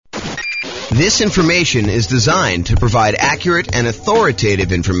This information is designed to provide accurate and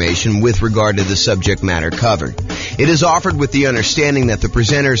authoritative information with regard to the subject matter covered. It is offered with the understanding that the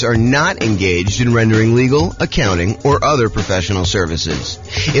presenters are not engaged in rendering legal, accounting, or other professional services.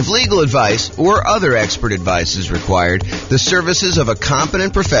 If legal advice or other expert advice is required, the services of a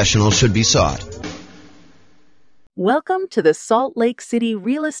competent professional should be sought. Welcome to the Salt Lake City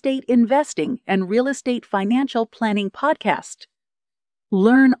Real Estate Investing and Real Estate Financial Planning Podcast.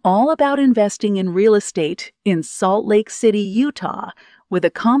 Learn all about investing in real estate in Salt Lake City, Utah, with a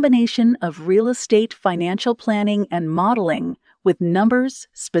combination of real estate financial planning and modeling with numbers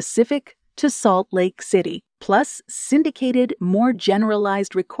specific to Salt Lake City, plus syndicated, more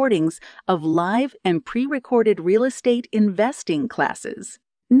generalized recordings of live and pre-recorded real estate investing classes,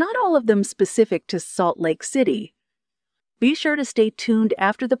 not all of them specific to Salt Lake City. Be sure to stay tuned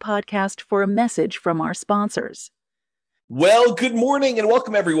after the podcast for a message from our sponsors. Well, good morning and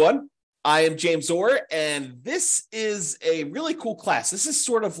welcome, everyone. I am James Orr, and this is a really cool class. This is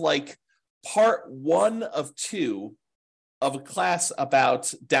sort of like part 1 of 2 of a class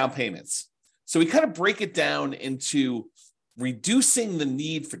about down payments. So we kind of break it down into reducing the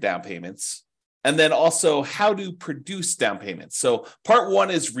need for down payments and then also how to produce down payments. So part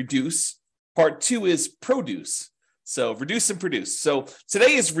 1 is reduce, part 2 is produce. So reduce and produce. So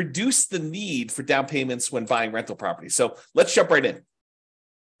today is reduce the need for down payments when buying rental property. So let's jump right in.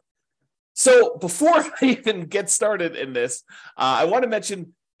 So before I even get started in this, I want to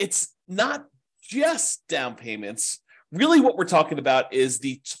mention it's not just down payments. Really what we're talking about is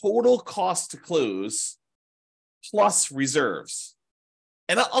the total cost to close plus reserves.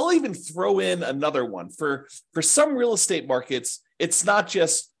 And I'll even throw in another one. For some real estate markets, it's not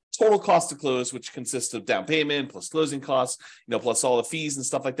just total cost to close, which consists of down payment plus closing costs, plus all the fees and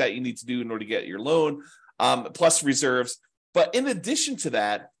stuff like that you need to do in order to get your loan, plus reserves. But in addition to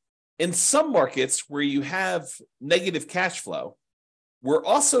that, in some markets where you have negative cash flow, we're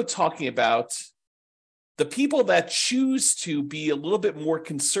also talking about the people that choose to be a little bit more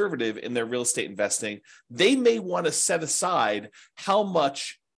conservative in their real estate investing. They may want to set aside how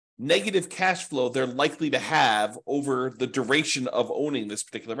much negative cash flow they're likely to have over the duration of owning this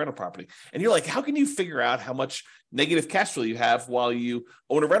particular rental property. And you're like, how can you figure out how much negative cash flow you have while you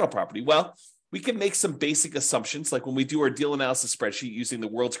own a rental property? Well, we can make some basic assumptions. Like when we do our deal analysis spreadsheet using the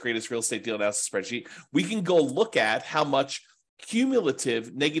world's greatest real estate deal analysis spreadsheet, we can go look at how much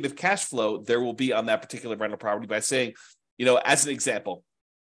cumulative negative cash flow there will be on that particular rental property by saying, as an example,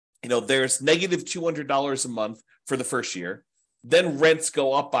 there's negative $200 a month for the first year. Then rents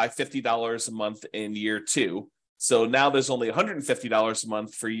go up by $50 a month in year 2. So now there's only $150 a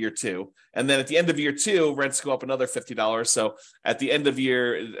month for year 2. And then at the end of year 2, rents go up another $50. So at the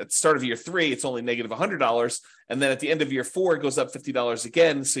start of year 3, it's only negative $100. And then at the end of year 4, it goes up $50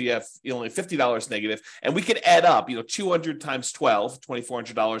 again. So you have only $50 negative. And we could add up, 200 times 12,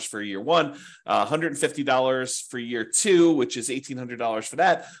 $2,400 for year 1, $150 for year 2, which is $1,800 for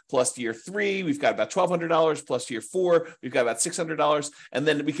that. Plus year 3, we've got about $1,200. Plus year 4, we've got about $600. And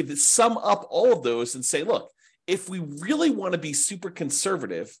then we could sum up all of those and say, look, if we really want to be super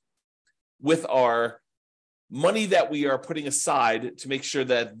conservative with our money that we are putting aside to make sure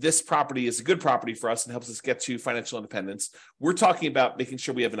that this property is a good property for us and helps us get to financial independence, we're talking about making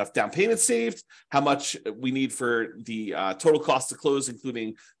sure we have enough down payment saved, how much we need for the total cost to close,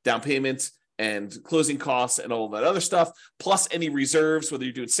 including down payments and closing costs and all that other stuff, plus any reserves, whether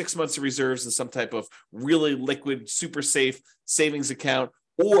you're doing 6 months of reserves in some type of really liquid, super safe savings account,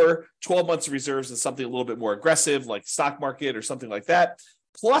 or 12 months of reserves in something a little bit more aggressive, like stock market or something like that.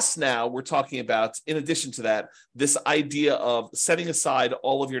 Plus now we're talking about, in addition to that, this idea of setting aside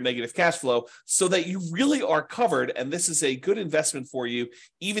all of your negative cash flow so that you really are covered. And this is a good investment for you,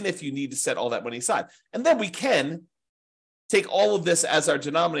 even if you need to set all that money aside. And then we can take all of this as our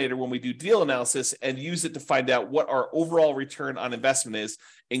denominator when we do deal analysis and use it to find out what our overall return on investment is,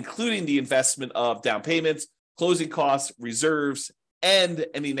 including the investment of down payments, closing costs, reserves, and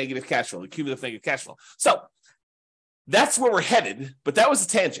any negative cash flow, the cumulative negative cash flow. So that's where we're headed, but that was a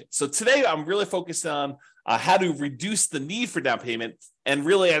tangent. So today I'm really focused on how to reduce the need for down payment. And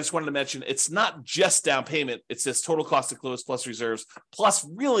really, I just wanted to mention, it's not just down payment. It's this total cost to close plus reserves. Plus,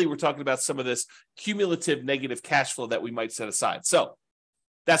 really, we're talking about some of this cumulative negative cash flow that we might set aside. So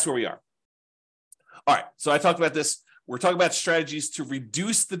that's where we are. All right. So I talked about this. We're talking about strategies to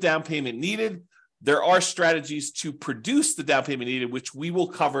reduce the down payment needed. There are strategies to produce the down payment needed, which we will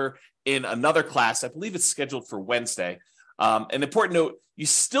cover in another class. I believe it's scheduled for Wednesday. An important note, you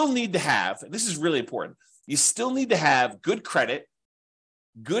still need to have, and this is really important, you still need to have good credit,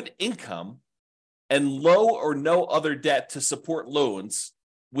 good income, and low or no other debt to support loans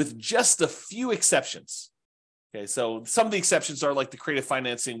with just a few exceptions. Okay, so some of the exceptions are like the creative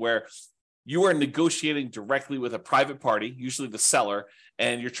financing where you are negotiating directly with a private party, usually the seller,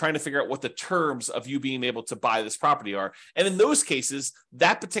 and you're trying to figure out what the terms of you being able to buy this property are. And in those cases,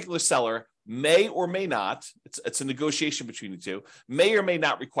 that particular seller may or may not, it's a negotiation between the two, may or may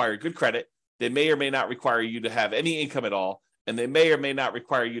not require good credit. They may or may not require you to have any income at all. And they may or may not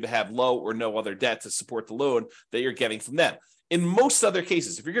require you to have low or no other debt to support the loan that you're getting from them. In most other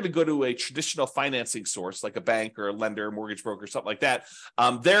cases, if you're going to go to a traditional financing source like a bank or a lender, or mortgage broker, something like that,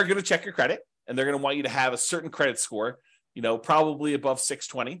 they're going to check your credit and they're going to want you to have a certain credit score, probably above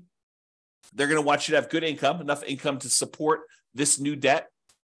 620. They're going to want you to have good income, enough income to support this new debt,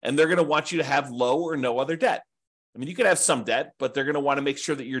 and they're going to want you to have low or no other debt. I mean, you can have some debt, but they're going to want to make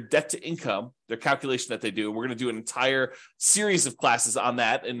sure that your debt to income, their calculation that they do, and we're going to do an entire series of classes on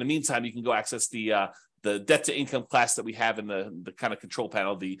that. In the meantime, you can go access the debt to income class that we have in the kind of control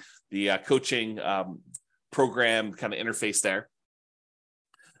panel, the coaching program kind of interface there.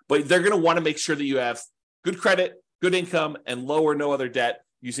 But they're going to want to make sure that you have good credit, good income, and low or no other debt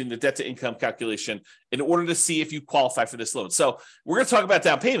using the debt to income calculation in order to see if you qualify for this loan. So we're going to talk about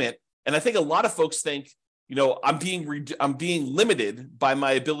down payment. And I think a lot of folks think, I'm being limited by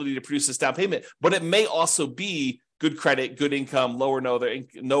my ability to produce this down payment, but it may also be good credit, good income, low or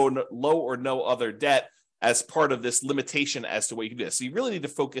no other debt as part of this limitation as to what you can do. So you really need to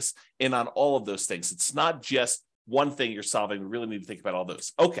focus in on all of those things. It's not just one thing you're solving. We really need to think about all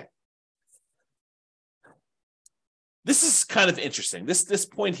those. Okay. This is kind of interesting. This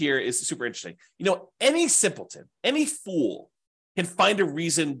point here is super interesting. Any simpleton, any fool can find a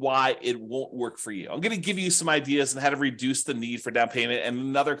reason why it won't work for you. I'm going to give you some ideas on how to reduce the need for down payment. And in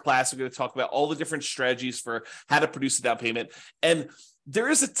another class, we're going to talk about all the different strategies for how to produce a down payment. And there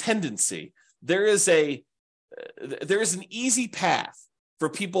is a tendency, there is an easy path for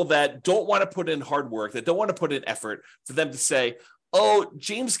people that don't want to put in hard work, that don't want to put in effort, for them to say, oh,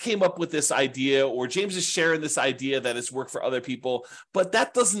 James came up with this idea, or James is sharing this idea that has worked for other people, but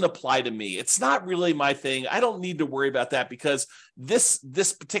that doesn't apply to me. It's not really my thing. I don't need to worry about that because this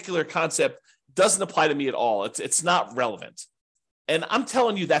particular concept doesn't apply to me at all. It's not relevant. And I'm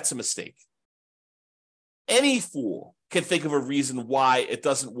telling you, that's a mistake. Any fool can think of a reason why it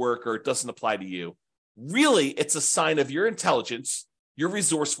doesn't work or it doesn't apply to you. Really, it's a sign of your intelligence, your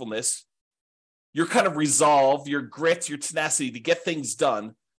resourcefulness, your kind of resolve, your grit, your tenacity to get things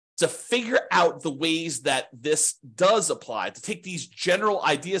done, to figure out the ways that this does apply, to take these general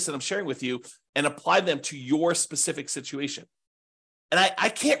ideas that I'm sharing with you and apply them to your specific situation. And I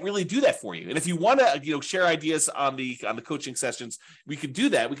can't really do that for you. And if you want to, share ideas on the coaching sessions, we could do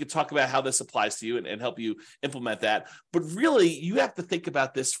that. We could talk about how this applies to you and help you implement that. But really, you have to think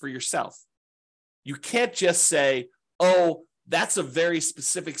about this for yourself. You can't just say, oh, that's a very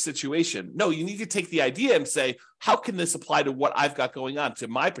specific situation. No, you need to take the idea and say, how can this apply to what I've got going on to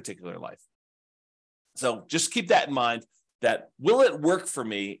my particular life? So just keep that in mind, that will it work for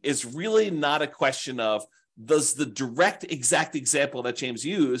me is really not a question of, does the direct exact example that James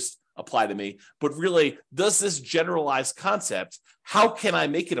used apply to me, but really, does this generalized concept, how can I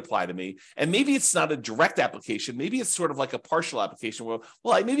make it apply to me? And maybe it's not a direct application. Maybe it's sort of like a partial application where,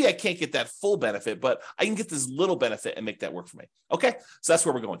 maybe I can't get that full benefit, but I can get this little benefit and make that work for me. Okay, so that's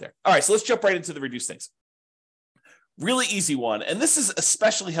where we're going there. All right, so let's jump right into the reduce things. Really easy one. And this is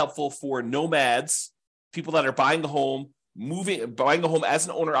especially helpful for nomads, people that are buying a home as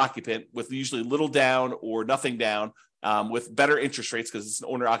an owner occupant with usually little down or nothing down, with better interest rates because it's an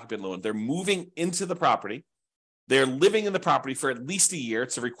owner occupant loan. They're moving into the property. They're living in the property for at least a year.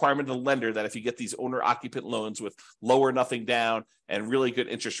 It's a requirement of the lender that if you get these owner occupant loans with low or nothing down and really good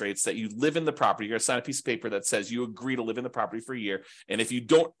interest rates, that you live in the property. You're going to sign a piece of paper that says you agree to live in the property for a year. And if you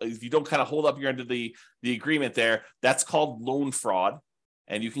don't kind of hold up your end of the agreement there, that's called loan fraud,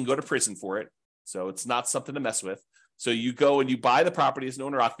 and you can go to prison for it. So it's not something to mess with. So you go and you buy the property as an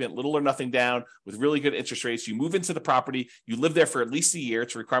owner occupant, little or nothing down with really good interest rates. You move into the property, you live there for at least a year.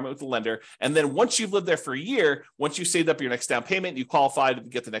 It's a requirement with the lender. And then once you've lived there for a year, once you saved up your next down payment, you qualify to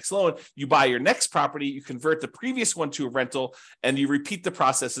get the next loan, you buy your next property, you convert the previous one to a rental, and you repeat the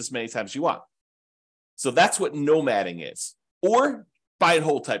process as many times as you want. So that's what nomading is, or buy and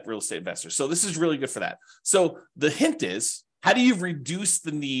hold type real estate investors. So this is really good for that. So the hint is, how do you reduce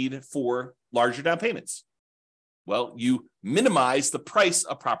the need for larger down payments? Well, you minimize the price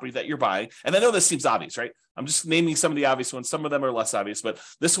of property that you're buying. And I know this seems obvious, right? I'm just naming some of the obvious ones. Some of them are less obvious, but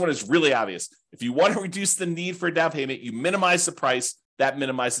this one is really obvious. If you want to reduce the need for a down payment, you minimize the price, that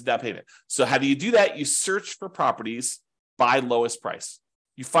minimizes the down payment. So how do you do that? You search for properties by lowest price.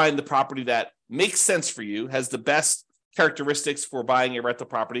 You find the property that makes sense for you, has the best characteristics for buying a rental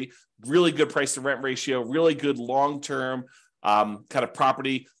property: really good price to rent ratio, really good long-term kind of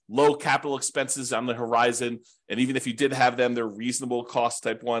property, low capital expenses on the horizon. And even if you did have them, they're reasonable cost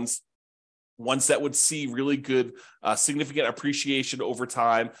type ones that would see really good, significant appreciation over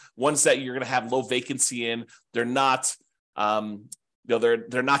time, ones that you're going to have low vacancy in. They're not,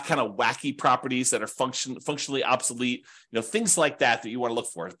 they're not kind of wacky properties that are functionally obsolete, things like that you want to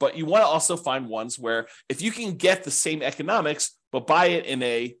look for. But you want to also find ones where if you can get the same economics, but buy it in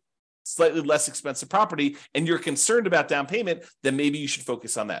a slightly less expensive property, and you're concerned about down payment, then maybe you should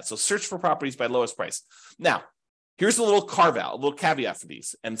focus on that. So search for properties by lowest price. Now, here's a little carve out, a little caveat for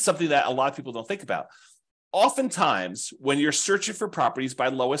these, and something that a lot of people don't think about. Oftentimes, when you're searching for properties by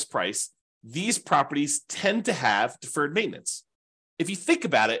lowest price, these properties tend to have deferred maintenance. If you think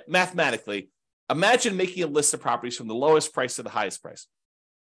about it mathematically, imagine making a list of properties from the lowest price to the highest price.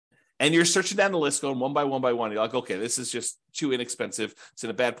 And you're searching down the list, going one by one by one. You're like, okay, this is just too inexpensive. It's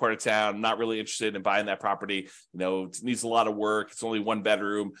in a bad part of town. I'm not really interested in buying that property. It needs a lot of work. It's only one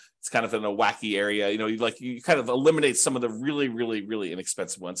bedroom. It's kind of in a wacky area. You kind of eliminate some of the really, really, really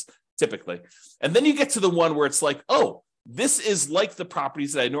inexpensive ones typically. And then you get to the one where it's like, oh, this is like the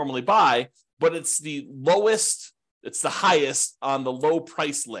properties that I normally buy, but it's the lowest. It's the highest on the low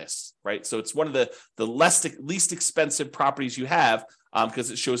price list, right? So it's one of the least expensive properties you have, because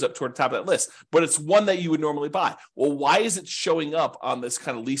it shows up toward the top of that list, but it's one that you would normally buy. Well, why is it showing up on this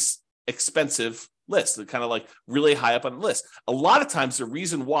kind of least expensive list, kind of like really high up on the list? A lot of times the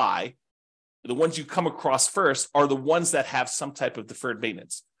reason why the ones you come across first are the ones that have some type of deferred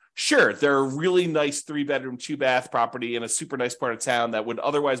maintenance. Sure, they're a really nice 3-bedroom, 2-bath property in a super nice part of town that would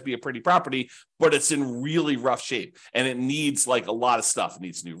otherwise be a pretty property, but it's in really rough shape and it needs like a lot of stuff. It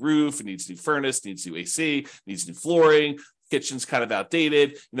needs new roof, it needs new furnace, it needs new AC, it needs new flooring. Kitchen's kind of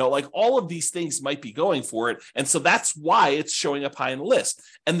outdated, like all of these things might be going for it. And so that's why it's showing up high on the list.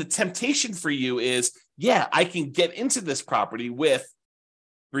 And the temptation for you is, yeah, I can get into this property with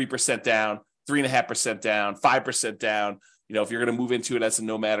 3% down, 3.5% down, 5% down. If you're going to move into it as a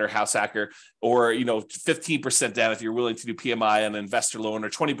nomad or house hacker, or 15% down if you're willing to do PMI on an investor loan, or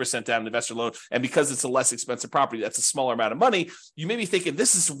 20% down an investor loan. And because it's a less expensive property, that's a smaller amount of money. You may be thinking,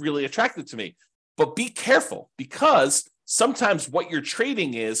 this is really attractive to me. But be careful, because sometimes what you're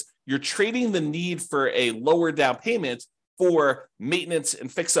trading the need for a lower down payment for maintenance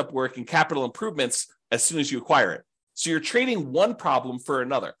and fix-up work and capital improvements as soon as you acquire it. So you're trading one problem for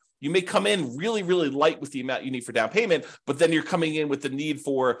another. You may come in really, really light with the amount you need for down payment, but then you're coming in with the need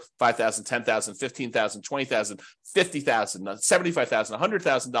for $5,000, $10,000, $15,000, $20,000, $50,000, $75,000,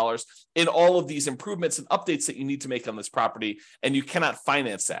 $100,000 in all of these improvements and updates that you need to make on this property, and you cannot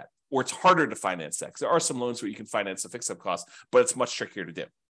finance that, or it's harder to finance that, because there are some loans where you can finance the fix-up cost, but it's much trickier to do.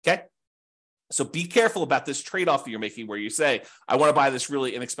 Okay. So be careful about this trade-off that you're making, where you say, I want to buy this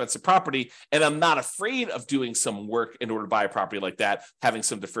really inexpensive property, and I'm not afraid of doing some work in order to buy a property like that, having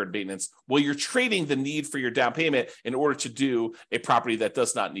some deferred maintenance. Well, you're trading the need for your down payment in order to do a property that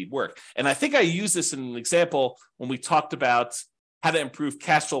does not need work. And I think I used this in an example when we talked about how to improve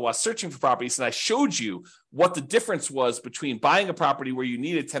cash flow while searching for properties. And I showed you what the difference was between buying a property where you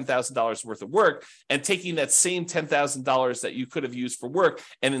needed $10,000 worth of work and taking that same $10,000 that you could have used for work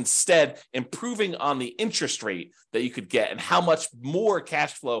and instead improving on the interest rate that you could get, and how much more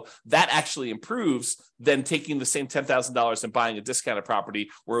cash flow that actually improves than taking the same $10,000 and buying a discounted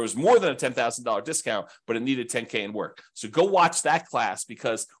property where it was more than a $10,000 discount, but it needed $10K in work. So go watch that class,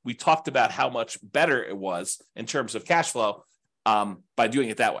 because we talked about how much better it was in terms of cash flow by doing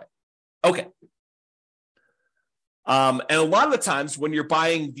it that way. Okay. And a lot of the times when you're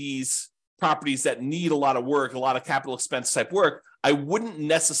buying these properties that need a lot of work, a lot of capital expense type work, I wouldn't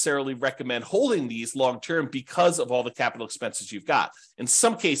necessarily recommend holding these long-term because of all the capital expenses you've got. In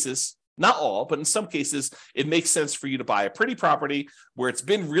some cases, not all, but in some cases, it makes sense for you to buy a pretty property where it's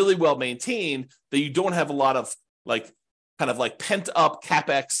been really well maintained, that you don't have a lot of kind of pent up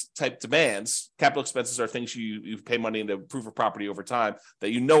CapEx type demands. Capital expenses are things you pay money to improve a property over time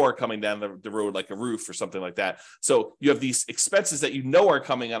that are coming down the road, like a roof or something like that. So you have these expenses that are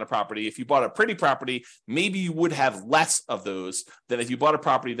coming on a property. If you bought a pretty property, maybe you would have less of those than if you bought a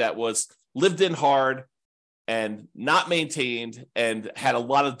property that was lived in hard and not maintained and had a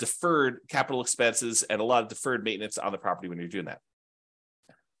lot of deferred capital expenses and a lot of deferred maintenance on the property when you're doing that.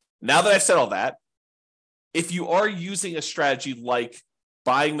 Now that I've said all that, if you are using a strategy like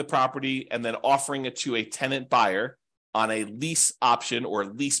buying the property and then offering it to a tenant buyer, on a lease option or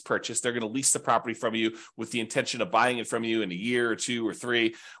lease purchase. They're going to lease the property from you with the intention of buying it from you in a year or 2 or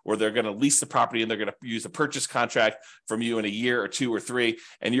 3, or they're going to lease the property and they're going to use a purchase contract from you in a year or 2 or 3,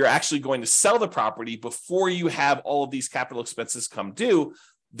 and you're actually going to sell the property before you have all of these capital expenses come due,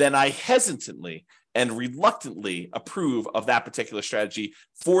 then I hesitantly and reluctantly approve of that particular strategy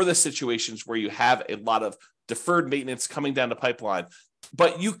for the situations where you have a lot of deferred maintenance coming down the pipeline.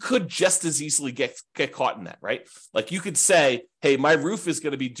 But you could just as easily get caught in that, right? Like you could say, hey, my roof is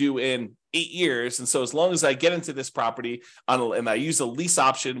going to be due in 8 years. And so as long as I get into this property and I use a lease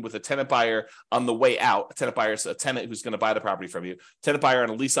option with a tenant buyer on the way out, a tenant buyer is a tenant who's going to buy the property from you. Tenant buyer on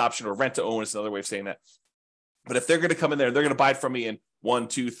a lease option or rent to own is another way of saying that. But if they're going to come in there, they're going to buy it from me in 1,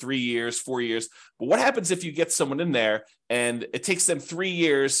 2, 3 years, 4 years. But what happens if you get someone in there and it takes them 3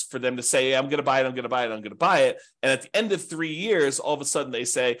 years for them to say, I'm going to buy it, I'm going to buy it, I'm going to buy it. And at the end of 3 years, all of a sudden they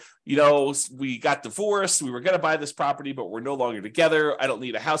say, you know, we got divorced. We were going to buy this property, but we're no longer together. I don't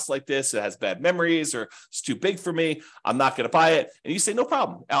need a house like this. It has bad memories or it's too big for me. I'm not going to buy it. And you say, no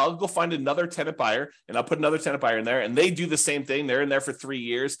problem. I'll go find another tenant buyer and I'll put another tenant buyer in there. And they do the same thing. They're in there for 3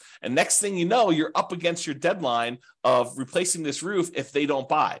 years. And next thing you know, you're up against your deadline of replacing this roof if they don't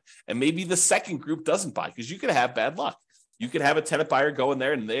buy. And maybe the second group doesn't buy because you could have bad luck. You could have a tenant buyer go in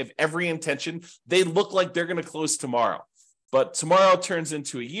there and they have every intention. They look like they're going to close tomorrow, but tomorrow turns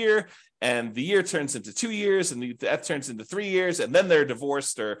into a year and the year turns into 2 years and that turns into 3 years. And then they're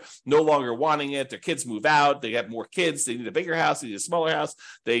divorced or no longer wanting it. Their kids move out. They have more kids. They need a bigger house. They need a smaller house.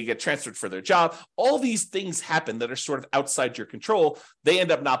 They get transferred for their job. All these things happen that are sort of outside your control. They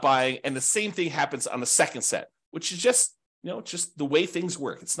end up not buying. And the same thing happens on the second set, which is just, just the way things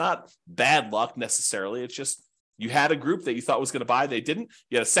work. It's not bad luck necessarily. It's just, you had a group that you thought was going to buy, they didn't.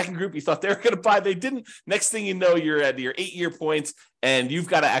 You had a second group you thought they were going to buy, they didn't. Next thing you know, you're at your 8-year point and you've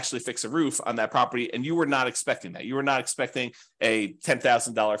got to actually fix a roof on that property. And you were not expecting that. You were not expecting a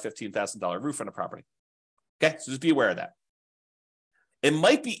 $10,000, $15,000 roof on a property. Okay, so just be aware of that. It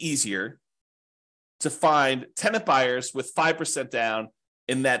might be easier to find tenant buyers with 5% down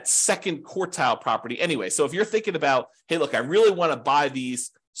in that second quartile property anyway. So if you're thinking about, hey, look, I really want to buy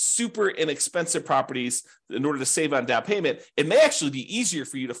these super inexpensive properties in order to save on down payment, it may actually be easier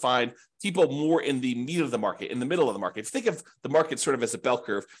for you to find people more in the meat of the market, in the middle of the market. If you think of the market sort of as a bell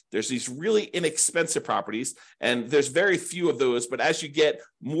curve, there's these really inexpensive properties, and there's very few of those. But as you get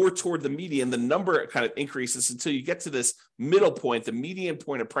more toward the median, the number kind of increases until you get to this middle point, the median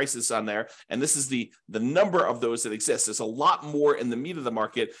point of prices on there. And this is the number of those that exist. There's a lot more in the meat of the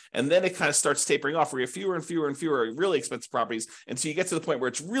market. And then it kind of starts tapering off where you have fewer and fewer and fewer really expensive properties until you get to the point where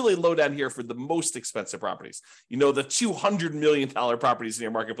it's really low down here for the most expensive properties. The $200 million properties in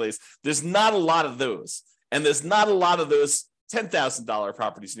your marketplace, there's not a lot of those. And there's not a lot of those $10,000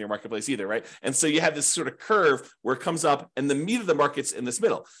 properties in your marketplace either, right? And so you have this sort of curve where it comes up and the meat of the market's in this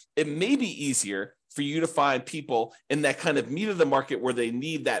middle. It may be easier for you to find people in that kind of meat of the market where they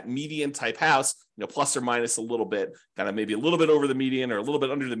need that median type house, plus or minus a little bit, kind of maybe a little bit over the median or a little bit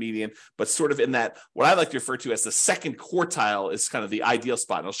under the median, but sort of in that, what I like to refer to as the second quartile is kind of the ideal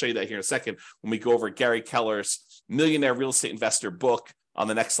spot. And I'll show you that here in a second when we go over Gary Keller's Millionaire Real Estate Investor book. On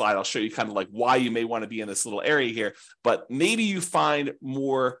the next slide, I'll show you kind of like why you may want to be in this little area here, but maybe you find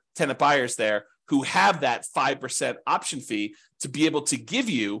more tenant buyers there who have that 5% option fee to be able to give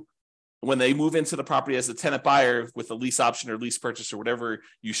you when they move into the property as a tenant buyer with a lease option or lease purchase or whatever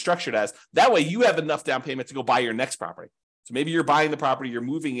you structured as. That way you have enough down payment to go buy your next property. So maybe you're buying the property, you're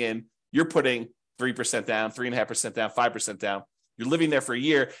moving in, you're putting 3% down, 3.5% down, 5% down. You're living there for a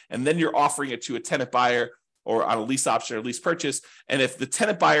year, and then you're offering it to a tenant buyer or on a lease option or lease purchase. And if the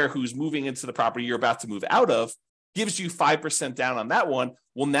tenant buyer who's moving into the property you're about to move out of gives you 5% down on that one,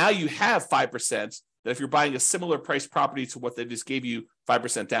 well, now you have 5% that if you're buying a similar price property to what they just gave you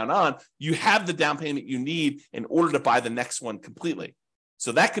 5% down on, you have the down payment you need in order to buy the next one completely.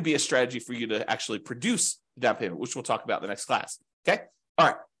 So that could be a strategy for you to actually produce the down payment, which we'll talk about in the next class. Okay. All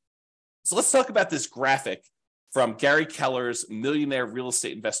right. So let's talk about this graphic from Gary Keller's Millionaire Real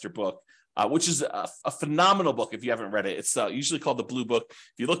Estate Investor book, which is a phenomenal book if you haven't read it. It's usually called the Blue Book.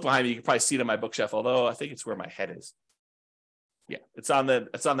 If you look behind me, you can probably see it on my bookshelf, although I think it's where my head is. Yeah, it's on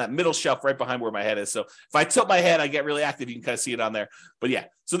that middle shelf right behind where my head is. So if I tilt my head, I get really active. You can kind of see it on there. But yeah,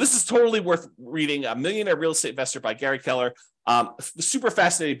 so this is totally worth reading. A Millionaire Real Estate Investor by Gary Keller. Super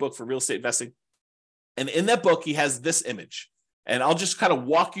fascinating book for real estate investing. And in that book, he has this image. And I'll just kind of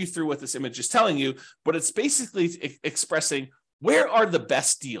walk you through what this image is telling you. But it's basically expressing where are the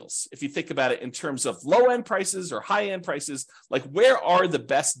best deals? If you think about it in terms of low-end prices or high-end prices, like where are the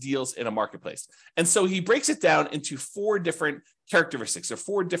best deals in a marketplace? And so he breaks it down into 4 different characteristics or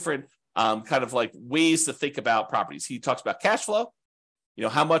 4 different kind of like ways to think about properties. He talks about cash flow,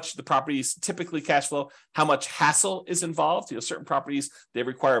 how much the properties typically cash flow, how much hassle is involved. Certain properties, they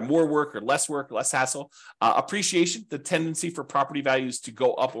require more work, less hassle. Appreciation, the tendency for property values to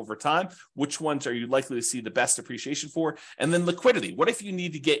go up over time. Which ones are you likely to see the best appreciation for? And then liquidity. What if you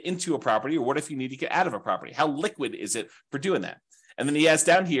need to get into a property, or what if you need to get out of a property? How liquid is it for doing that? And then he has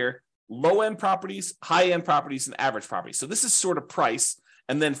down here, low-end properties, high-end properties, and average properties. So this is sort of price.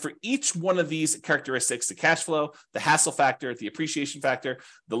 And then for each one of these characteristics, the cash flow, the hassle factor, the appreciation factor,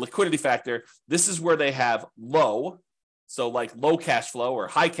 the liquidity factor, this is where they have low. So like low cash flow or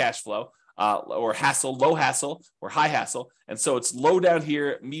high cash flow, or hassle, low hassle or high hassle. And so it's low down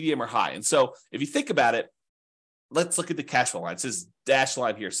here, medium or high. And so if you think about it, let's look at the cash flow line. It says dash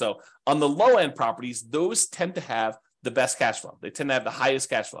line here. So on the low end properties, those tend to have the best cash flow. They tend to have the highest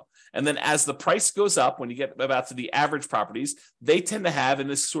cash flow. And then as the price goes up, when you get about to the average properties, they tend to have in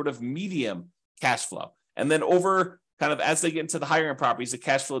this sort of medium cash flow. And then over kind of as they get into the higher end properties, the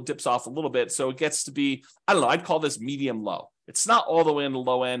cash flow dips off a little bit. So it gets to be, I'd call this medium low. It's not all the way in the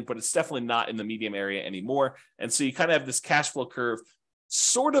low end, but it's definitely not in the medium area anymore. And so you kind of have this cash flow curve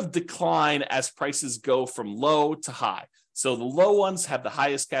sort of decline as prices go from low to high. So the low ones have the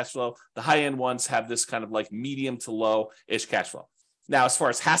highest cash flow. The high end ones have this kind of like medium to low-ish cash flow. Now, as far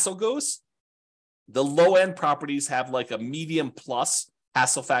as hassle goes, the low end properties have like a medium plus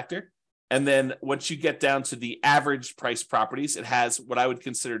hassle factor. And then once you get down to the average price properties, it has what I would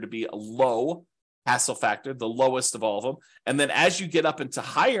consider to be a low hassle factor, the lowest of all of them. And then as you get up into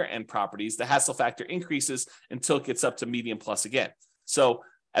higher end properties, the hassle factor increases until it gets up to medium plus again. So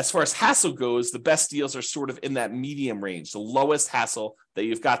as far as hassle goes, the best deals are sort of in that medium range, the lowest hassle that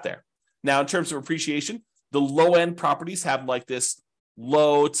you've got there. Now, in terms of appreciation, the low end properties have like this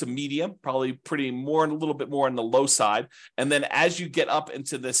low to medium, probably a little bit more on the low side. And then as you get up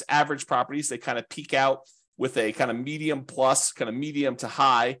into this average properties, they kind of peak out with a kind of medium plus, kind of medium to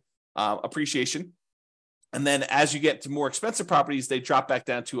high appreciation. And then as you get to more expensive properties, they drop back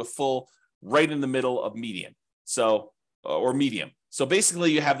down to a full right in the middle of median. Or medium. So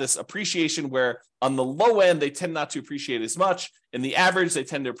basically you have this appreciation where on the low end, they tend not to appreciate as much. In the average, they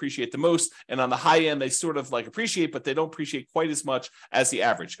tend to appreciate the most. And on the high end, they sort of like appreciate, but they don't appreciate quite as much as the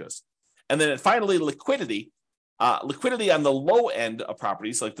average goes. And then finally, liquidity. Liquidity on the low end of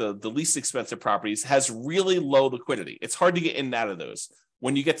properties, like the least expensive properties, has really low liquidity. It's hard to get in and out of those.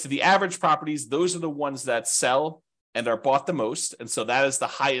 When you get to the average properties, those are the ones that sell and are bought the most. And so that is the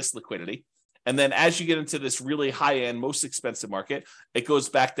highest liquidity. And then as you get into this really high-end, most expensive market, it goes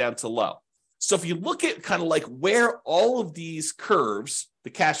back down to low. So if you look at kind of like where all of these curves,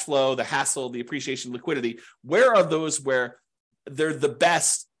 the cash flow, the hassle, the appreciation, liquidity, where are those where they're the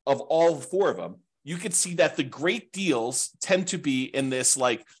best of all four of them, you can see that the great deals tend to be in this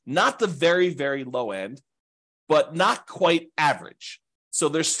like not the very, very low end, but not quite average. So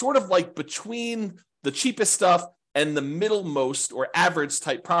there's sort of like between the cheapest stuff and the middlemost or average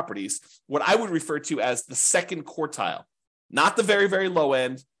type properties, what I would refer to as the second quartile, not the very, very low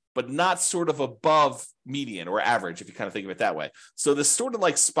end, but not sort of above median or average, if you kind of think of it that way. So this sort of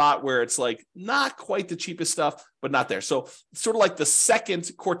like spot where it's like not quite the cheapest stuff, but not there. So sort of like the second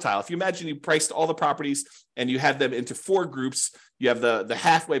quartile. If you imagine you priced all the properties and you had them into four groups, you have the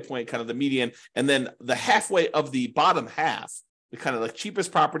halfway point, kind of the median, and then the halfway of the bottom half, the kind of the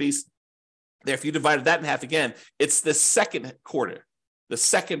cheapest properties. There, if you divided that in half again, it's the second quarter. The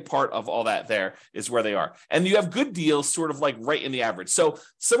second part of all that there is where they are. And you have good deals sort of like right in the average. So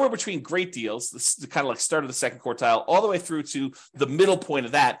somewhere between great deals, the kind of like start of the second quartile, all the way through to the middle point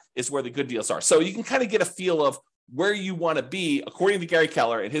of that is where the good deals are. So you can kind of get a feel of where you want to be, according to Gary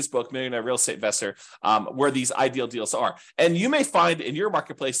Keller in his book, Millionaire Real Estate Investor, where these ideal deals are. And you may find in your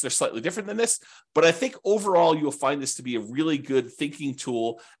marketplace, they're slightly different than this, but I think overall, you'll find this to be a really good thinking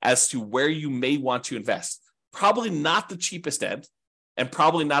tool as to where you may want to invest. Probably not the cheapest end and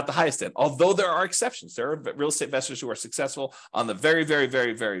probably not the highest end, although there are exceptions. There are real estate investors who are successful on the very, very,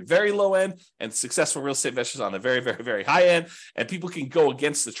 very, very, very low end and successful real estate investors on the very, very, very high end. And people can go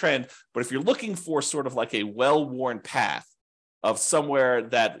against the trend. But if you're looking for sort of like a well-worn path of somewhere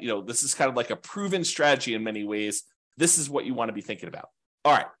that, this is kind of like a proven strategy in many ways, this is what you want to be thinking about.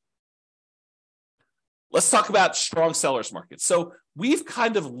 All right. Let's talk about strong sellers market. So we've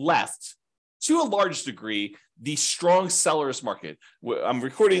kind of left, to a large degree, the strong sellers market. I'm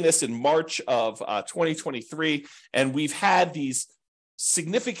recording this in March of 2023, and we've had these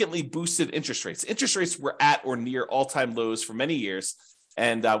significantly boosted interest rates. Interest rates were at or near all-time lows for many years,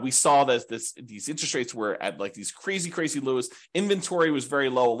 And we saw that these interest rates were at like these crazy lows. Inventory was very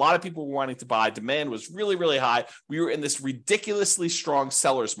low. A lot of people were wanting to buy. Demand was really, really high. We were in this ridiculously strong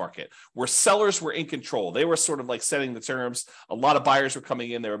seller's market where sellers were in control. They were sort of like setting the terms. A lot of buyers were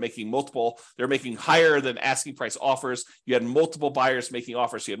coming in. They were making higher than asking price offers. You had multiple buyers making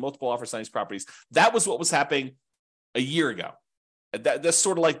offers. You had multiple offers on these properties. That was what was happening a year ago. That's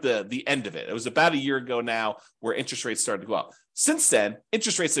sort of like the end of it. It was about a year ago now where interest rates started to go up. Since then,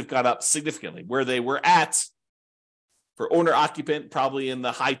 interest rates have gone up significantly, where they were at for owner occupant, probably in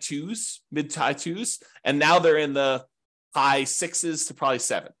the high twos, mid to high twos, and now they're in the high sixes to probably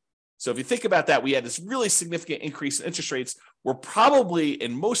 7. So if you think about that, we had this really significant increase in interest rates. We're probably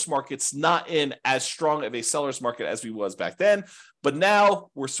in most markets not in as strong of a seller's market as we was back then, but now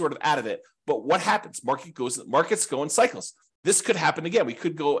we're sort of out of it. But what happens? Markets go in cycles. This could happen again. We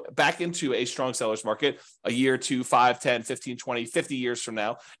could go back into a strong seller's market a year, 2, 5, 10, 15, 20, 50 years from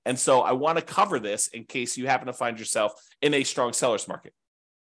now. And so I want to cover this in case you happen to find yourself in a strong seller's market.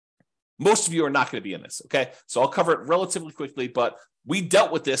 Most of you are not going to be in this, okay? So I'll cover it relatively quickly, but we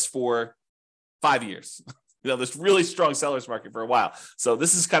dealt with this for 5 years. This really strong seller's market for a while. So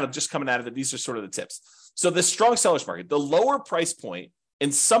this is kind of just coming out of it. These are sort of the tips. So this strong seller's market, the lower price point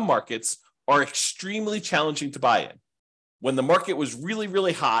in some markets are extremely challenging to buy in. When the market was really,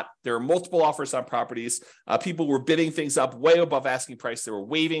 really hot, there were multiple offers on properties. People were bidding things up way above asking price. They were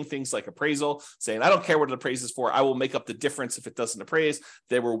waiving things like appraisal, saying, I don't care what it appraises for. I will make up the difference if it doesn't appraise.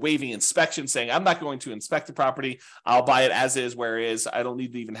 They were waiving inspection, saying, I'm not going to inspect the property. I'll buy it as is, where it is. I don't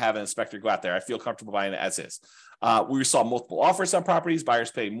need to even have an inspector go out there. I feel comfortable buying it as is. We saw multiple offers on properties, buyers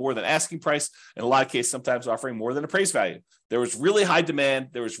paying more than asking price, in a lot of cases, sometimes offering more than appraised value. There was really high demand.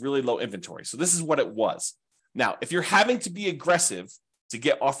 There was really low inventory. So this is what it was. Now, if you're having to be aggressive to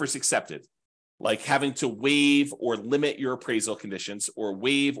get offers accepted, like having to waive or limit your appraisal conditions or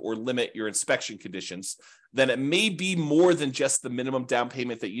waive or limit your inspection conditions, then it may be more than just the minimum down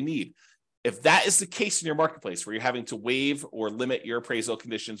payment that you need. If that is the case in your marketplace where you're having to waive or limit your appraisal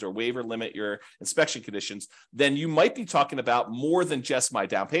conditions or waive or limit your inspection conditions, then you might be talking about more than just my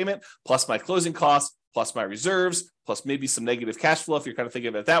down payment plus my closing costs plus my reserves, plus maybe some negative cash flow if you're kind of thinking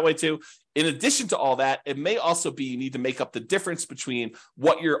of it that way too. In addition to all that, it may also be you need to make up the difference between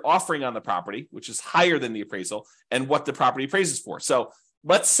what you're offering on the property, which is higher than the appraisal, and what the property appraises for. So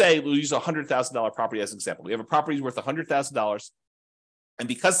let's say we'll use a $100,000 property as an example. We have a property worth $100,000. And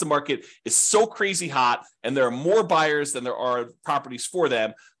because the market is so crazy hot and there are more buyers than there are properties for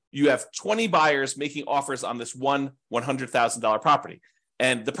them, you have 20 buyers making offers on this one $100,000 property.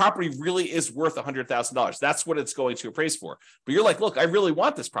 And the property really is worth $100,000. That's what it's going to appraise for. But you're like, look, I really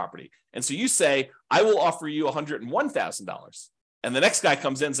want this property. And so you say, I will offer you $101,000. And the next guy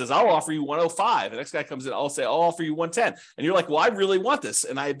comes in and says, I'll offer you 105. The next guy comes in, I'll offer you 110. And you're like, well, I really want this.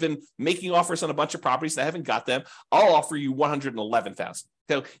 And I've been making offers on a bunch of properties and I haven't got them. I'll offer you 111,000.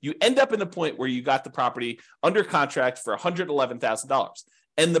 So you end up in the point where you got the property under contract for $111,000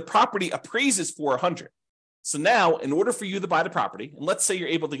 and the property appraises for 100. So now, in order for you to buy the property, and let's say you're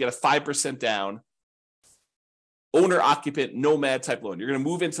able to get a 5% down, owner-occupant, nomad type loan. You're going to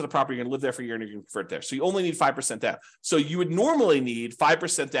move into the property, you're going to live there for a year, and you're going to convert there. So you only need 5% down. So you would normally need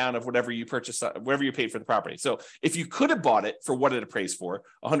 5% down of whatever you purchased, whatever you paid for the property. So if you could have bought it for what it appraised for,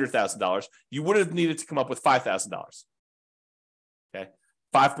 $100,000, you would have needed to come up with $5,000. Okay,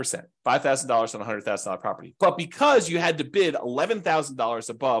 5%, $5,000 on a $100,000 property. But because you had to bid $11,000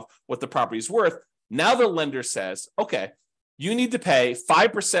 above what the property is worth, now the lender says, okay, you need to pay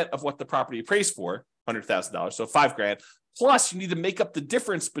 5% of what the property appraised for, $100,000, so $5,000, plus you need to make up the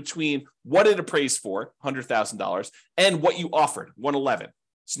difference between what it appraised for, $100,000, and what you offered, $111,000.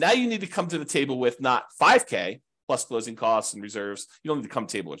 So now you need to come to the table with not $5,000 plus closing costs and reserves. You don't need to come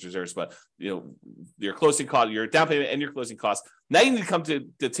to the table with reserves, but your closing cost, your down payment, and your closing costs. Now you need to come to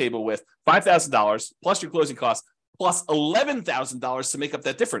the table with $5,000 plus your closing costs plus $11,000 to make up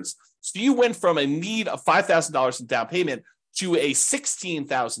that difference. So you went from a need of $5,000 in down payment to a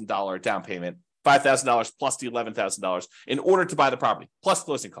 $16,000 down payment, $5,000 plus the $11,000 in order to buy the property, plus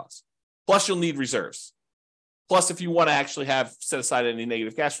closing costs. Plus you'll need reserves. Plus, if you want to actually have set aside any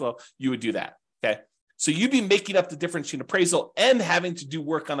negative cash flow, you would do that, okay? So you'd be making up the difference between appraisal and having to do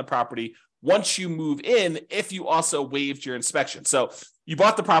work on the property once you move in if you also waived your inspection. So you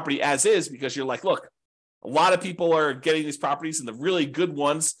bought the property as is because you're like, look, a lot of people are getting these properties, and the really good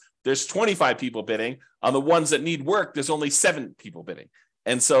ones, there's 25 people bidding. On the ones that need work, there's only 7 people bidding.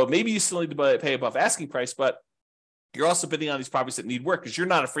 And so maybe you still need to pay above asking price, but you're also bidding on these properties that need work because you're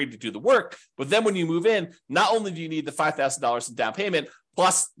not afraid to do the work. But then when you move in, not only do you need the $5,000 in down payment,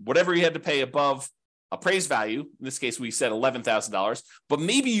 plus whatever you had to pay above appraised value. In this case, we said $11,000, but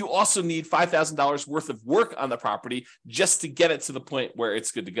maybe you also need $5,000 worth of work on the property just to get it to the point where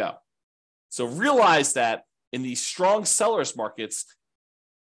it's good to go. So realize that in these strong sellers markets,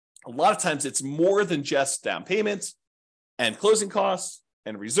 a lot of times it's more than just down payments and closing costs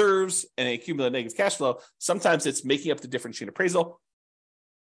and reserves and a cumulative negative cash flow. Sometimes it's making up the difference between appraisal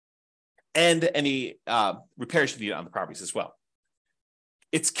and any repairs you need on the properties as well.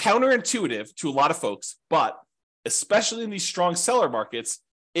 It's counterintuitive to a lot of folks, but especially in these strong seller markets,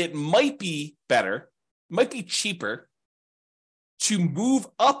 it might be better, might be cheaper to move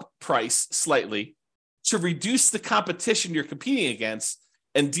up price slightly to reduce the competition you're competing against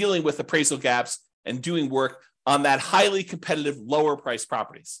and dealing with appraisal gaps and doing work on that highly competitive, lower price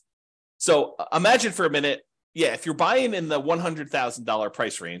properties. So imagine for a minute, if you're buying in the $100,000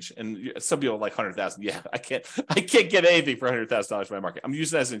 price range, and some people are like 100,000, I can't get anything for $100,000 in my market. I'm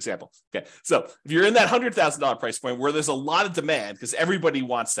using that as an example. Okay, so if you're in that $100,000 price point where there's a lot of demand because everybody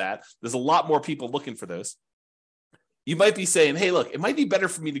wants that, there's a lot more people looking for those. You might be saying, hey, look, it might be better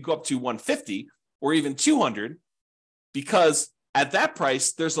for me to go up to 150 or even 200 because at that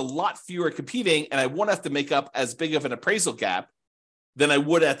price, there's a lot fewer competing, and I won't have to make up as big of an appraisal gap than I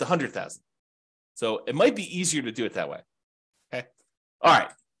would at the 100,000. So it might be easier to do it that way. Okay. All right.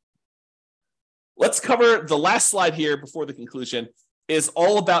 Let's cover the last slide here before the conclusion is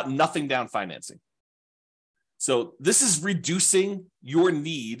all about nothing down financing. So this is reducing your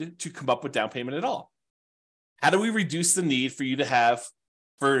need to come up with down payment at all. How do we reduce the need for you to have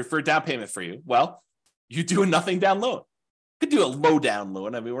for down payment for you? Well, you do a nothing down loan. Could do a low down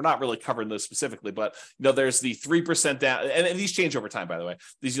loan. I mean, we're not really covering those specifically, but there's the 3% down, and these change over time, by the way.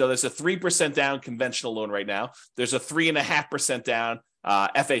 There's a 3% down conventional loan right now. There's a 3.5% down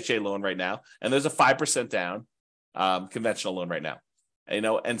FHA loan right now, and there's a 5% down conventional loan right now.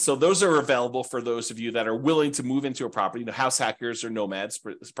 And so those are available for those of you that are willing to move into a property, house hackers or nomads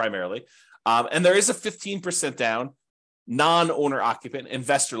primarily. And there is a 15% down non-owner occupant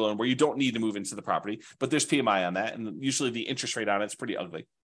investor loan where you don't need to move into the property, but there's PMI on that. And usually the interest rate on it's pretty ugly.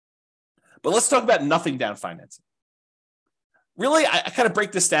 But let's talk about nothing down financing. Really, I kind of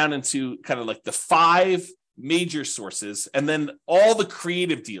break this down into kind of like the 5 major sources and then all the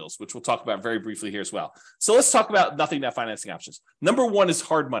creative deals, which we'll talk about very briefly here as well. So let's talk about nothing down financing options. Number 1 is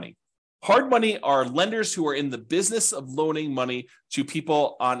hard money. Hard money are lenders who are in the business of loaning money to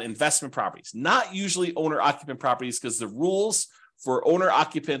people on investment properties, not usually owner-occupant properties, because the rules for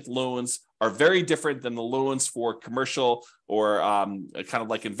owner-occupant loans are very different than the loans for commercial or kind of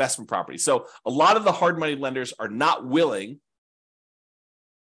like investment properties. So a lot of the hard money lenders are not willing.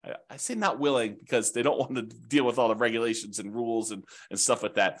 I say not willing because they don't want to deal with all the regulations and rules and stuff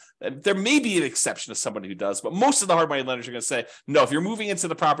like that. There may be an exception to somebody who does, but most of the hard money lenders are going to say, no, if you're moving into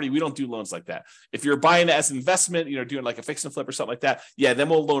the property, we don't do loans like that. If you're buying it as investment, doing like a fix and flip or something like that, then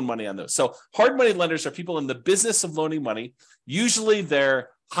we'll loan money on those. So hard money lenders are people in the business of loaning money. Usually they're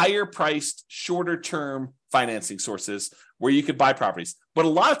higher priced, shorter term financing sources where you could buy properties. But a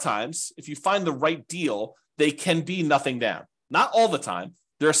lot of times, if you find the right deal, they can be nothing down. Not all the time.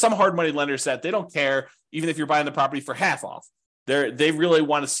 There are some hard money lenders that they don't care, even if you're buying the property for half off. They really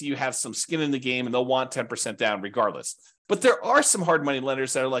want to see you have some skin in the game, and they'll want 10% down regardless. But there are some hard money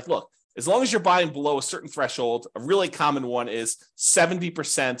lenders that are like, look, as long as you're buying below a certain threshold, a really common one is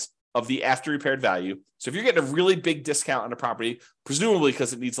 70% of the after repaired value. So if you're getting a really big discount on a property, presumably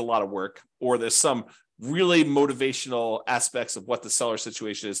because it needs a lot of work, or there's some really motivational aspects of what the seller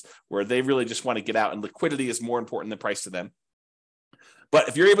situation is where they really just want to get out and liquidity is more important than price to them. But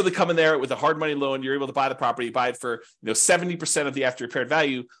if you're able to come in there with a hard money loan, you're able to buy the property, buy it for 70% of the after repaired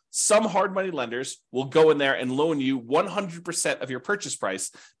value. Some hard money lenders will go in there and loan you 100% of your purchase price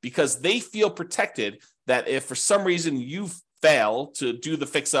because they feel protected that if for some reason you fail to do the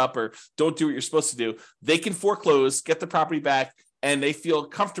fix up or don't do what you're supposed to do, they can foreclose, get the property back, and they feel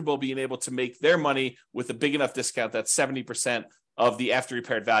comfortable being able to make their money with a big enough discount that's 70% of the after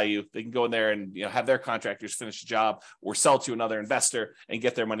repaired value. They can go in there and have their contractors finish the job or sell to another investor and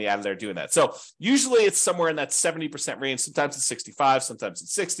get their money out of there doing that. So usually it's somewhere in that 70% range. Sometimes it's 65, sometimes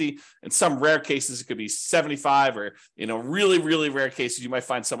it's 60. In some rare cases, it could be 75 or, really, really rare cases, you might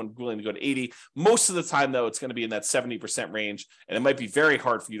find someone willing to go to 80. Most of the time, though, it's going to be in that 70% range. And it might be very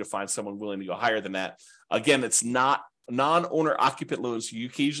hard for you to find someone willing to go higher than that. Again, it's not non-owner occupant loans. You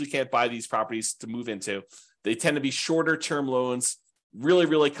usually can't buy these properties to move into. They tend to be shorter term loans, really,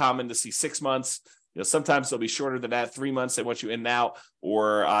 really common to see 6 months. Sometimes they'll be shorter than that, 3 months. They want you in now,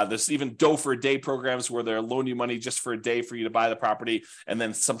 or there's even dough for a day programs where they'll loan you money just for a day for you to buy the property, and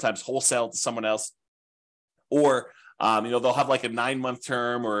then sometimes wholesale to someone else. Or They'll have like a 9-month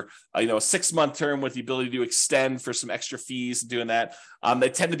term or a 6-month term with the ability to extend for some extra fees and doing that. They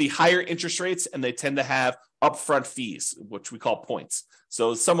tend to be higher interest rates, and they tend to have upfront fees, which we call points.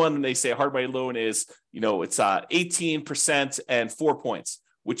 So someone, they say a hard money loan is, it's 18% and 4 points,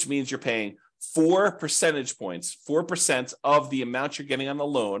 which means you're paying 4 percentage points, 4% of the amount you're getting on the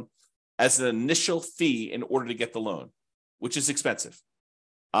loan as an initial fee in order to get the loan, which is expensive.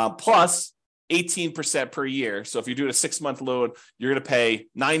 Plus 18% per year. So if you're doing a 6-month loan, you're going to pay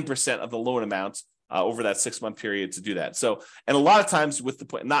 9% of the loan amount over that 6-month period to do that. So, and a lot of times with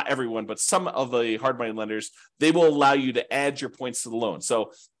not everyone, but some of the hard money lenders, they will allow you to add your points to the loan.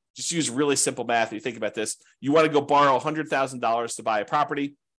 So just use really simple math. If you think about this, you want to go borrow $100,000 to buy a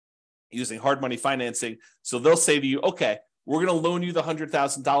property using hard money financing. So they'll say to you, okay, we're going to loan you the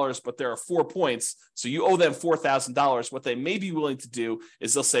 $100,000, but there are 4 points. So you owe them $4,000. What they may be willing to do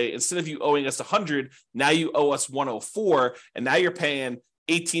is they'll say, instead of you owing us 100, now you owe us 104. And now you're paying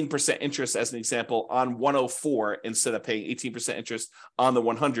 18% interest, as an example, on 104 instead of paying 18% interest on the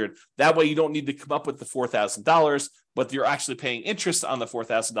 100. That way you don't need to come up with the $4,000, but you're actually paying interest on the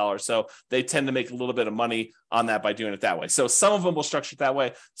 $4,000. So they tend to make a little bit of money on that by doing it that way. So some of them will structure it that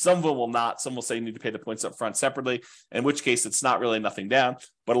way. Some of them will not. Some will say you need to pay the points up front separately, in which case it's not really nothing down.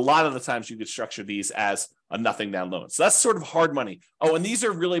 But a lot of the times you could structure these as a nothing down loan. So that's sort of hard money. Oh, and these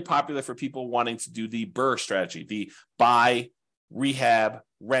are really popular for people wanting to do the BRRRR strategy, the buy, rehab,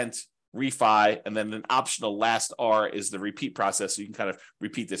 rent, refi, and then an optional last R is the repeat process. So you can kind of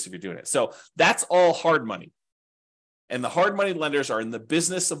repeat this if you're doing it. So that's all hard money. And the hard money lenders are in the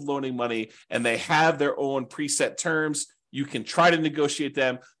business of loaning money, and they have their own preset terms. You can try to negotiate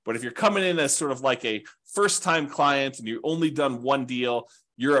them, but if you're coming in as sort of like a first-time client and you've only done one deal,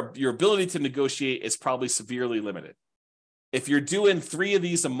 your ability to negotiate is probably severely limited. If you're doing 3 of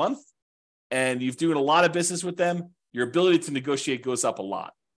these a month and you're doing a lot of business with them, your ability to negotiate goes up a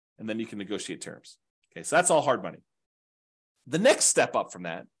lot, and then you can negotiate terms. Okay, so that's all hard money. The next step up from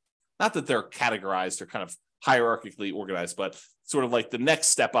that, not that they're categorized or kind of hierarchically organized, but sort of like the next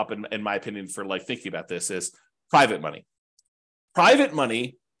step up, in my opinion, for like thinking about this is private money. Private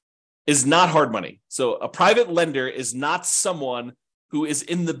money is not hard money. So a private lender is not someone who is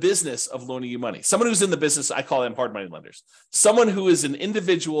in the business of loaning you money. Someone who's in the business, I call them hard money lenders. Someone who is an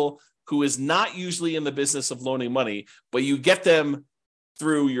individual who is not usually in the business of loaning money, but you get them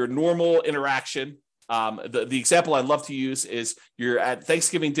through your normal interaction. The example I love to use is you're at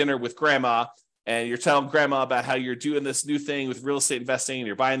Thanksgiving dinner with grandma, and you're telling grandma about how you're doing this new thing with real estate investing and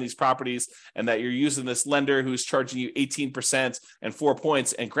you're buying these properties and that you're using this lender who's charging you 18% and 4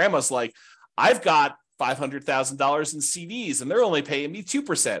 points. And grandma's like, I've got $500,000 in CDs and they're only paying me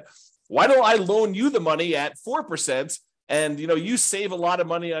 2%. Why don't I loan you the money at 4%? And, you save a lot of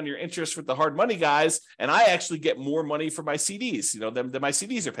money on your interest with the hard money guys, and I actually get more money for my CDs, than my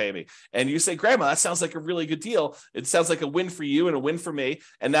CDs are paying me. And you say, grandma, that sounds like a really good deal. It sounds like a win for you and a win for me.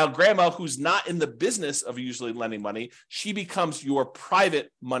 And now grandma, who's not in the business of usually lending money, she becomes your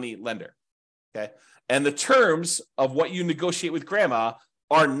private money lender. Okay. And the terms of what you negotiate with grandma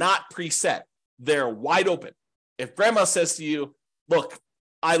are not preset. They're wide open. If grandma says to you, look,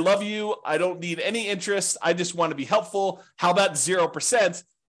 I love you. I don't need any interest. I just want to be helpful. How about 0%?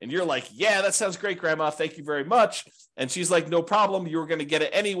 And you're like, yeah, that sounds great, grandma. Thank you very much. And she's like, no problem. You were going to get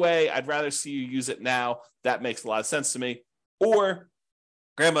it anyway. I'd rather see you use it now. That makes a lot of sense to me. Or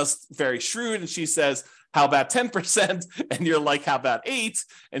grandma's very shrewd and she says, how about 10%? And you're like, how about 8?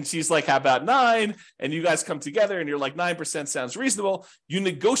 And she's like, how about 9? And you guys come together and you're like, 9% sounds reasonable. You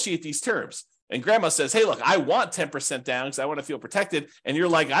negotiate these terms. And grandma says, hey, look, I want 10% down because I want to feel protected. And you're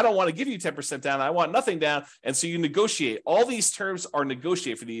like, I don't want to give you 10% down. I want nothing down. And so you negotiate. All these terms are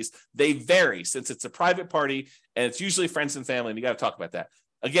negotiated for these. They vary since it's a private party and it's usually friends and family. And you got to talk about that.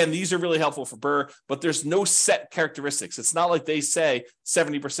 Again, these are really helpful for BRRRR, but there's no set characteristics. It's not like they say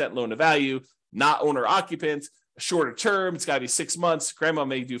 70% loan to value, not owner occupant, shorter term. It's got to be 6 months. Grandma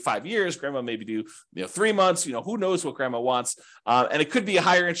may do 5 years. Grandma maybe do 3 months. Who knows what grandma wants? And it could be a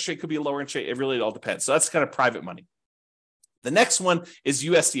higher interest rate, could be a lower interest rate. It really all depends. So that's kind of private money. The next one is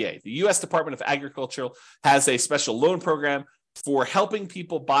USDA. The U.S. Department of Agriculture has a special loan program for helping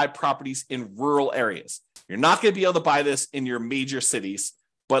people buy properties in rural areas. You're not going to be able to buy this in your major cities,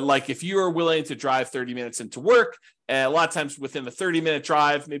 but like if you are willing to drive 30 minutes into work, and a lot of times within the 30-minute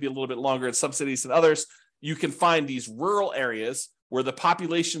drive, maybe a little bit longer in some cities than others, you can find these rural areas where the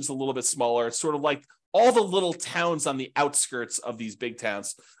population's a little bit smaller. It's sort of like all the little towns on the outskirts of these big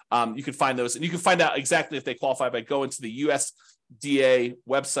towns. You can find those, and you can find out exactly if they qualify by going to the USDA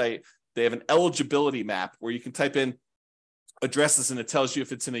website. They have an eligibility map where you can type in addresses and it tells you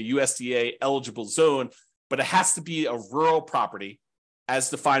if it's in a USDA eligible zone. but it has to be a rural property as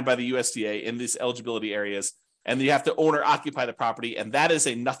defined by the USDA in these eligibility areas. And you have to own or occupy the property. And that is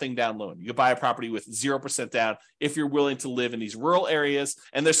a nothing down loan. You can buy a property with 0% down if you're willing to live in these rural areas.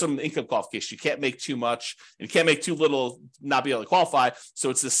 And there's some income qualification. You can't make too much and you can't make too little, not be able to qualify.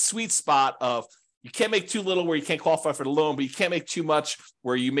 So it's a sweet spot of you can't make too little where you can't qualify for the loan, but you can't make too much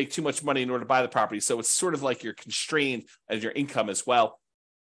where you make too much money in order to buy the property. So it's sort of like you're constrained as your income as well.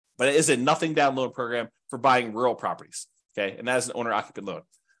 But it is a nothing down loan program for buying rural properties. Okay. And that is an owner occupant loan.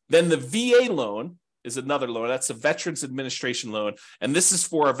 Then the VA loan is another loan. That's a Veterans Administration loan. And this is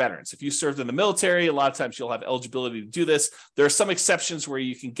for veterans. If you served in the military, a lot of times you'll have eligibility to do this. There are some exceptions where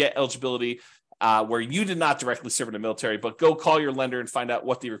you can get eligibility where you did not directly serve in the military, but go call your lender and find out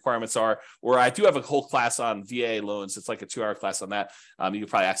what the requirements are. Or I do have a whole class on VA loans. It's like a 2-hour class on that. You can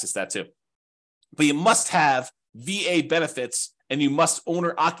probably access that too. But you must have VA benefits and you must own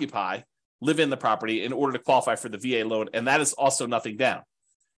or occupy, live in the property in order to qualify for the VA loan. And that is also nothing down.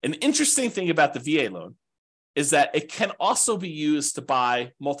 An interesting thing about the VA loan is that it can also be used to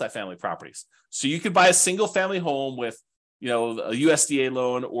buy multifamily properties. So you could buy a single family home with, a USDA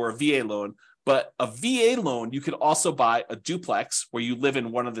loan or a VA loan, but a VA loan, you could also buy a duplex where you live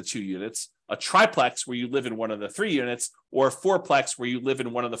in one of the 2 units, a triplex where you live in one of the 3 units, or a fourplex where you live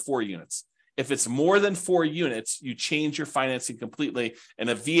in one of the 4 units. If it's more than 4 units, you change your financing completely, and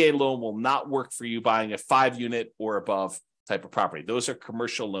a VA loan will not work for you buying a 5-unit or above type of property. Those are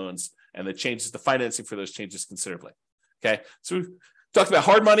commercial loans, and it changes the financing for those changes considerably. Okay, so we talked about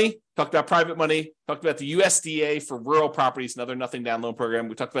hard money, talked about private money, talked about the USDA for rural properties, another nothing down loan program.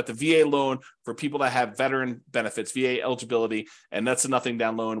 We talked about the VA loan for people that have veteran benefits, VA eligibility, and that's a nothing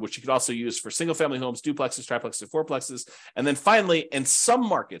down loan, which you could also use for single family homes, duplexes, triplexes, fourplexes. And then finally, in some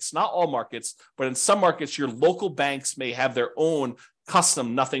markets, not all markets, but in some markets, your local banks may have their own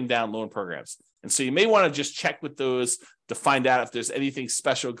custom nothing down loan programs. And so you may want to just check with those to find out if there's anything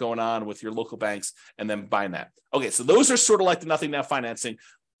special going on with your local banks and then buying that. Okay, so those are sort of like the nothing down financing.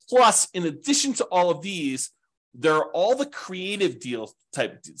 Plus, in addition to all of these, there are all the creative deal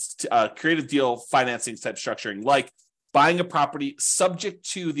financing type structuring, like buying a property subject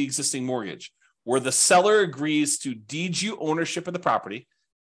to the existing mortgage, where the seller agrees to deed you ownership of the property.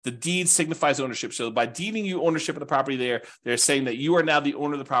 The deed signifies ownership. So by deeding you ownership of the property, they're saying that you are now the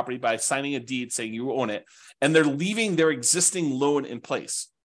owner of the property by signing a deed saying you own it. And they're leaving their existing loan in place,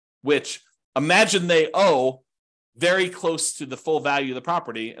 which imagine they owe very close to the full value of the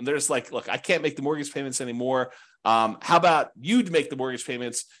property. And they're just like, look, I can't make the mortgage payments anymore. How about you make the mortgage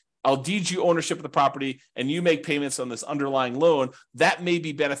payments? I'll deed you ownership of the property and you make payments on this underlying loan. That may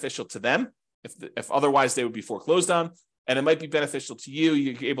be beneficial to them if otherwise they would be foreclosed on. And it might be beneficial to you.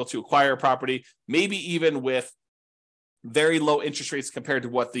 You're able to acquire a property, maybe even with very low interest rates compared to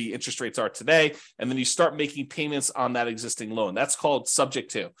what the interest rates are today. And then you start making payments on that existing loan. That's called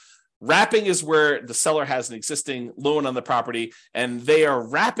subject to. Wrapping is where the seller has an existing loan on the property and they are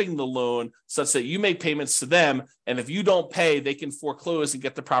wrapping the loan such that you make payments to them. And if you don't pay, they can foreclose and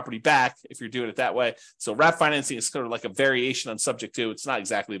get the property back if you're doing it that way. So wrap financing is sort of like a variation on subject to. It's not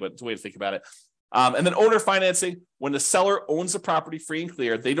exactly, but it's a way to think about it. And then owner financing, when the seller owns the property free and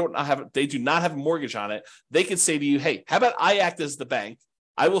clear, they do not have a mortgage on it. They can say to you, hey, how about I act as the bank?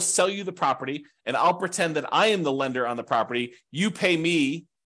 I will sell you the property and I'll pretend that I am the lender on the property. You pay me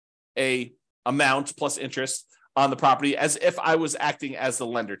a amount plus interest on the property as if I was acting as the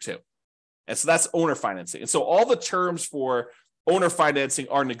lender too. And so that's owner financing. And so all the terms for owner financing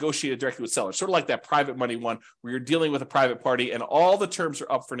are negotiated directly with sellers, sort of like that private money one where you're dealing with a private party and all the terms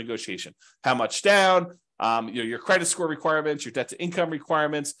are up for negotiation. How much down, your credit score requirements, your debt to income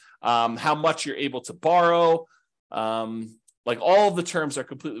requirements, how much you're able to borrow. Like all of the terms are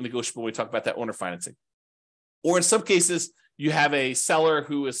completely negotiable when we talk about that owner financing. Or in some cases, you have a seller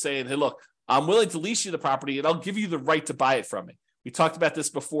who is saying, hey, look, I'm willing to lease you the property and I'll give you the right to buy it from me. We talked about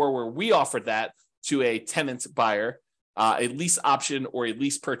this before where we offered that to a tenant buyer. A lease option or a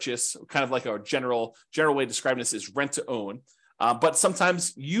lease purchase, kind of like our general way of describing this is rent to own. But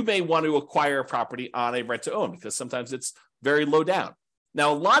sometimes you may want to acquire a property on a rent to own because sometimes it's very low down.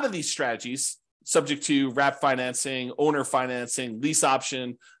 Now, a lot of these strategies, subject to wrap financing, owner financing, lease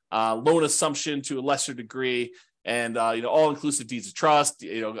option, loan assumption to a lesser degree, and all-inclusive deeds of trust,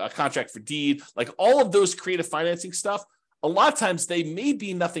 a contract for deed, like all of those creative financing stuff, a lot of times they may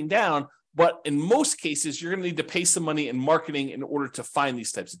be nothing down. But in most cases, you're going to need to pay some money in marketing in order to find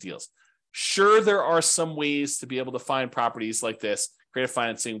these types of deals. Sure, there are some ways to be able to find properties like this, creative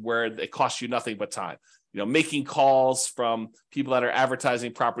financing, where it costs you nothing but time. making calls from people that are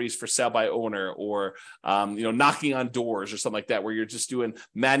advertising properties for sale by owner, or knocking on doors or something like that, where you're just doing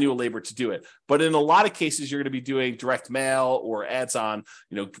manual labor to do it. But in a lot of cases, you're going to be doing direct mail or ads on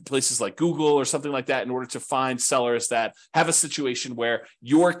places like Google or something like that in order to find sellers that have a situation where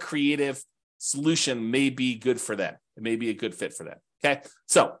your creative solution may be good for them. It may be a good fit for them. Okay,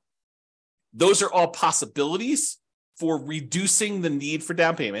 so those are all possibilities for reducing the need for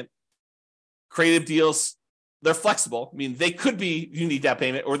down payment. Creative deals, they're flexible. I mean, they could be you need down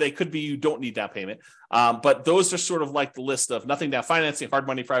payment, or they could be you don't need down payment. But those are sort of like the list of nothing down financing, hard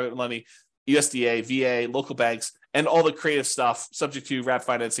money, private money, USDA, VA, local banks, and all the creative stuff subject to wrap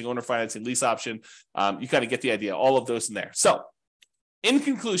financing, owner financing, lease option. You kind of get the idea, all of those in there. So in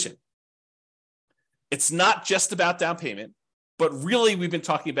conclusion, it's not just about down payment, but really we've been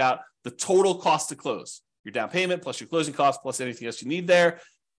talking about the total cost to close, your down payment plus your closing costs plus anything else you need there,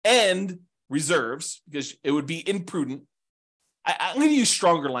 and reserves, because it would be imprudent. I'm going to use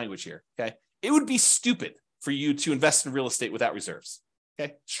stronger language here. Okay. It would be stupid for you to invest in real estate without reserves.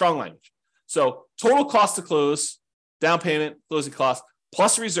 Okay. Strong language. So total cost to close, down payment, closing costs,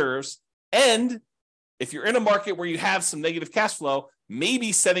 plus reserves. And if you're in a market where you have some negative cash flow,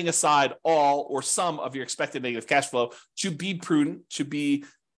 maybe setting aside all or some of your expected negative cash flow to be prudent, to be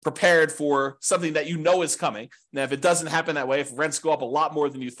prepared for something that is coming. Now, if it doesn't happen that way, if rents go up a lot more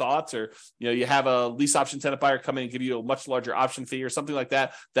than you thought, or you have a lease option tenant buyer come in and give you a much larger option fee or something like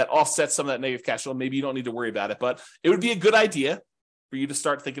that, that offsets some of that negative cash flow, maybe you don't need to worry about it. But it would be a good idea for you to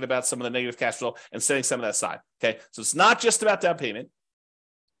start thinking about some of the negative cash flow and setting some of that aside. Okay, so it's not just about down payment.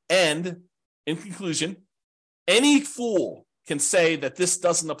 And in conclusion, any fool can say that this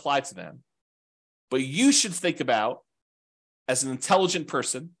doesn't apply to them, but you should think about, as an intelligent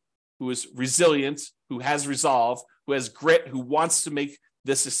person who is resilient, who has resolve, who has grit, who wants to make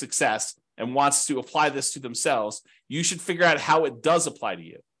this a success and wants to apply this to themselves, you should figure out how it does apply to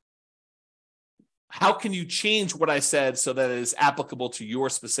you. How can you change what I said so that it is applicable to your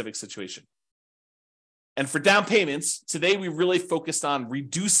specific situation? And for down payments, today we really focused on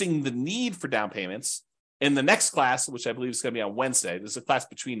reducing the need for down payments. In the next class, which I believe is going to be on Wednesday, there's a class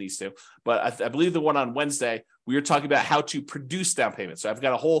between these two, but I believe the one on Wednesday, we were talking about how to produce down payments. So I've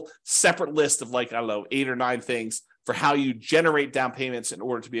got a whole separate list of 8 or 9 things for how you generate down payments in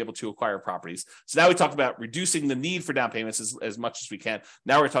order to be able to acquire properties. So now we talk about reducing the need for down payments as much as we can.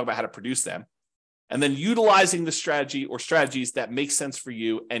 Now we're talking about how to produce them, and then utilizing the strategy or strategies that make sense for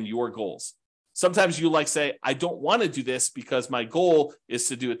you and your goals. Sometimes you say, I don't want to do this because my goal is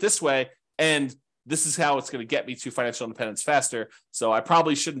to do it this way, and this is how it's going to get me to financial independence faster. So I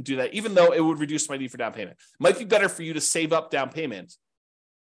probably shouldn't do that, even though it would reduce my need for down payment. It might be better for you to save up down payment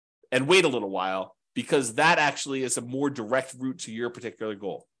and wait a little while, because that actually is a more direct route to your particular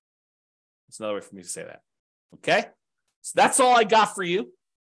goal. That's another way for me to say that. Okay? So that's all I got for you.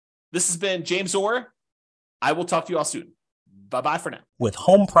 This has been James Orr. I will talk to you all soon. Bye-bye for now. With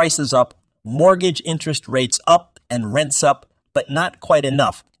home prices up, mortgage interest rates up, and rents up, but not quite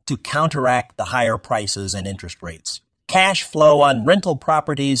enough to counteract the higher prices and interest rates. Cash flow on rental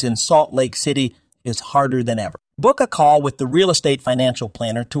properties in Salt Lake City is harder than ever. Book a call with the Real Estate Financial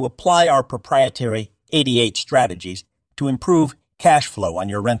Planner to apply our proprietary 88 strategies to improve cash flow on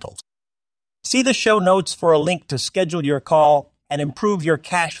your rentals. See the show notes for a link to schedule your call and improve your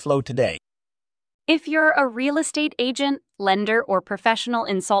cash flow today. If you're a real estate agent, lender, or professional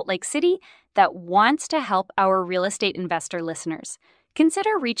in Salt Lake City that wants to help our real estate investor listeners,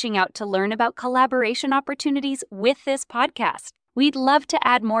 consider reaching out to learn about collaboration opportunities with this podcast. We'd love to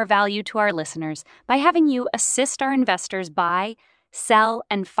add more value to our listeners by having you assist our investors buy, sell,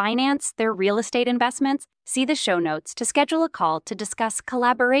 and finance their real estate investments. See the show notes to schedule a call to discuss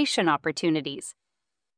collaboration opportunities.